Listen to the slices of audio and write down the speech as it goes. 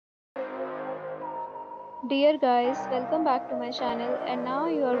Dear guys, welcome back to my channel and now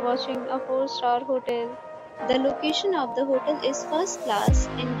you are watching a 4-star hotel. The location of the hotel is first class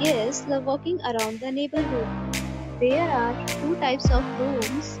and guests love walking around the neighborhood. There are two types of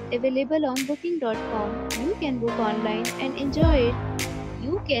rooms available on booking.com. You can book online and enjoy it.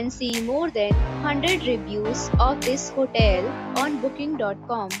 You can see more than 100 reviews of this hotel on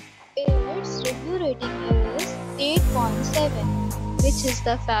booking.com. Its review rating is 8.7, which is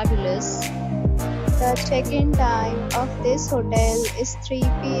the fabulous. The check-in time of this hotel is 3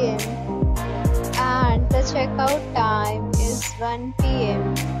 p.m. and the checkout time is 1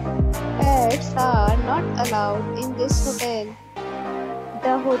 p.m. Pets are not allowed in this hotel.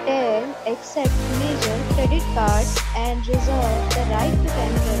 The hotel accepts major credit cards and reserves the right to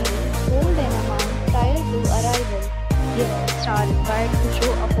temporarily hold an amount prior to arrival. Guests are required to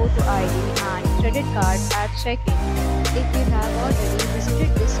show a photo ID and credit card at check-in. If you have already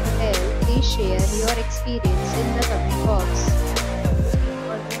visited this hotel, please share your experience in the comment box. For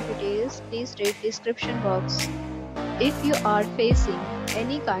more details, please read description box. If you are facing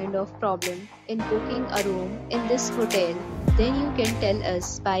any kind of problem in booking a room in this hotel, then you can tell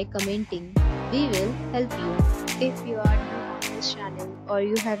us by commenting. We will help you. If you are new on this channel or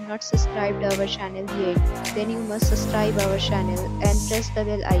you have not subscribed our channel yet, then you must subscribe our channel and press the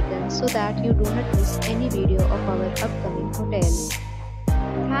bell icon so that you do not miss any video of our upcoming hotel.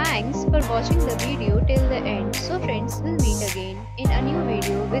 Thanks for watching the video till the end. So friends, will meet again in a new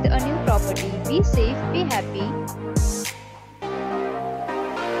video with a new property. Be safe, be happy.